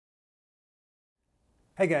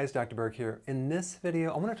Hey guys, Dr. Berg here. In this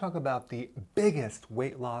video, I want to talk about the biggest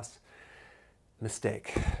weight loss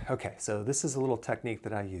mistake. Okay, so this is a little technique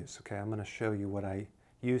that I use. Okay, I'm going to show you what I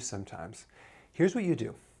use sometimes. Here's what you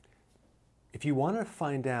do. If you want to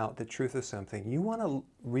find out the truth of something, you want to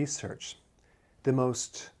research the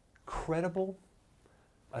most credible,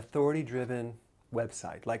 authority-driven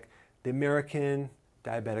website, like the American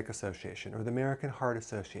Diabetic Association or the American Heart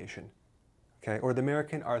Association, okay, or the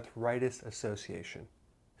American Arthritis Association.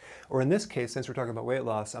 Or in this case, since we're talking about weight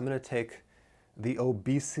loss, I'm going to take the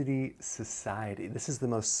Obesity Society. This is the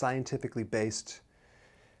most scientifically based,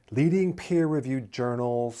 leading peer-reviewed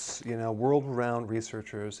journals, world-renowned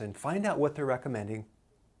researchers, and find out what they're recommending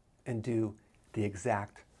and do the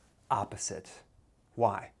exact opposite.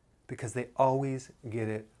 Why? Because they always get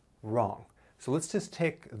it wrong. So let's just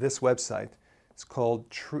take this website. It's called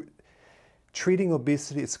Treating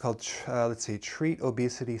Obesity. It's called,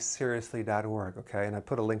 treatobesityseriously.org, okay? And I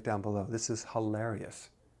put a link down below. This is hilarious.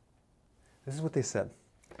 This is what they said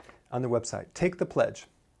on their website. Take the pledge.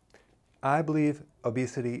 I believe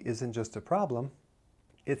obesity isn't just a problem,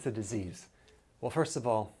 it's a disease. Well, first of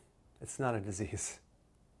all, it's not a disease.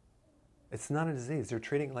 It's not a disease. They're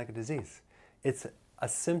treating it like a disease. It's a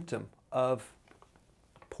symptom of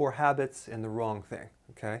poor habits and the wrong thing,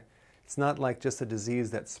 okay? It's not like just a disease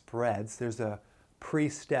that spreads. There's a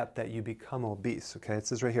pre-step that you become obese, okay? It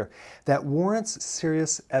says right here, that warrants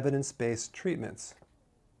serious evidence-based treatments.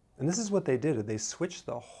 And this is what they did. They switched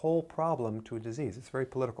the whole problem to a disease. It's very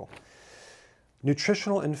political.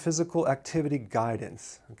 Nutritional and physical activity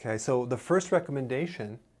guidance, okay? So the first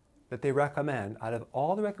recommendation that they recommend out of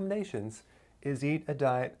all the recommendations is eat a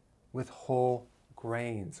diet with whole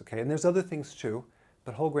grains, okay? And there's other things too,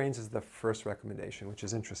 but whole grains is the first recommendation, which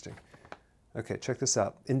is interesting. Okay, check this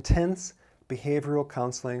out. Intense behavioral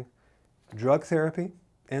counseling, drug therapy,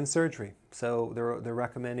 and surgery. So they're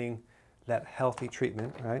recommending that healthy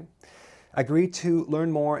treatment, right? Agree to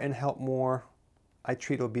learn more and help more. I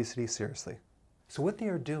treat obesity seriously. So what they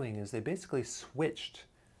are doing is they basically switched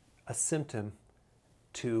a symptom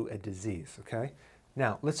to a disease, okay?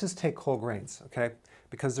 Now, let's just take whole grains, okay?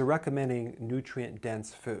 Because they're recommending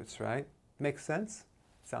nutrient-dense foods, right? Makes sense?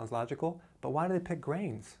 Sounds logical. But why do they pick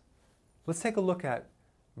grains? Let's take a look at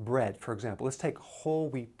bread, for example. Let's take whole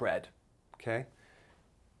wheat bread, okay?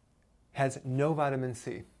 Has no vitamin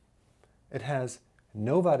C. It has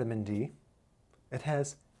no vitamin D. It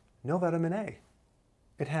has no vitamin A.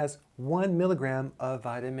 It has 1 milligram of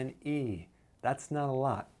vitamin E. That's not a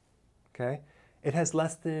lot, okay? It has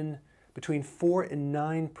less than between 4 and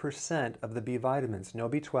 9% of the B vitamins. No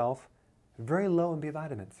B12, very low in B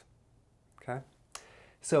vitamins, okay?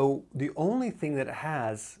 So the only thing that it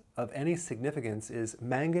has of any significance is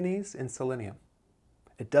manganese and selenium.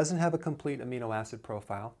 It doesn't have a complete amino acid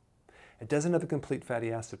profile. It doesn't have a complete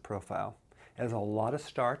fatty acid profile. It has a lot of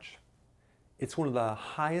starch. It's one of the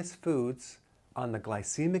highest foods on the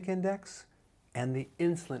glycemic index and the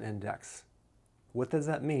insulin index. What does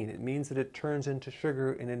that mean? It means that it turns into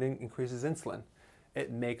sugar and it increases insulin.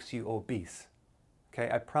 It makes you obese.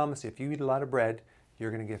 Okay, I promise you, if you eat a lot of bread,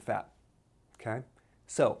 you're going to get fat. Okay?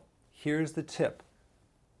 So, here's the tip.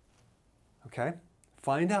 Okay?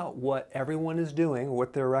 Find out what everyone is doing,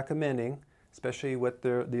 what they're recommending, especially what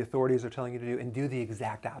the authorities are telling you to do, and do the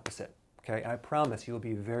exact opposite. Okay? I promise you'll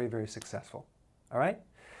be very, very successful. All right?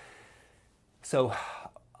 So,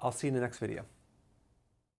 I'll see you in the next video.